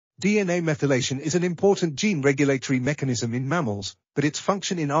DNA methylation is an important gene regulatory mechanism in mammals, but its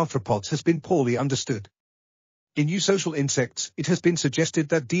function in arthropods has been poorly understood. In eusocial insects, it has been suggested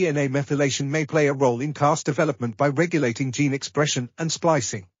that DNA methylation may play a role in Cas development by regulating gene expression and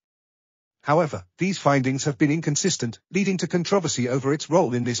splicing. However, these findings have been inconsistent, leading to controversy over its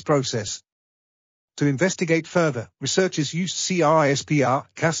role in this process. To investigate further, researchers used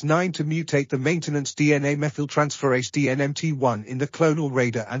CRISPR-Cas9 to mutate the maintenance DNA methyltransferase DNMT1 in the clonal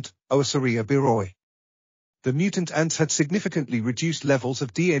raider ant, Oogenesis biroi. The mutant ants had significantly reduced levels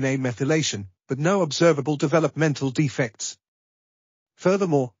of DNA methylation, but no observable developmental defects.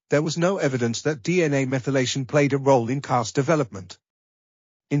 Furthermore, there was no evidence that DNA methylation played a role in Cas development.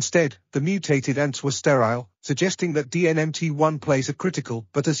 Instead, the mutated ants were sterile, suggesting that DNMT1 plays a critical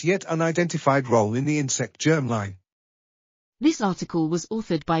but as yet unidentified role in the insect germline. This article was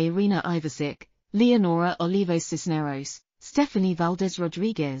authored by Iryna Ivasyk, Leonora Olivos-Cisneros, Stephany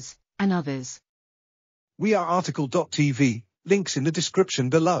Valdés-Rodríguez, and others. We are RTCLTV, links in the description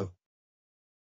below.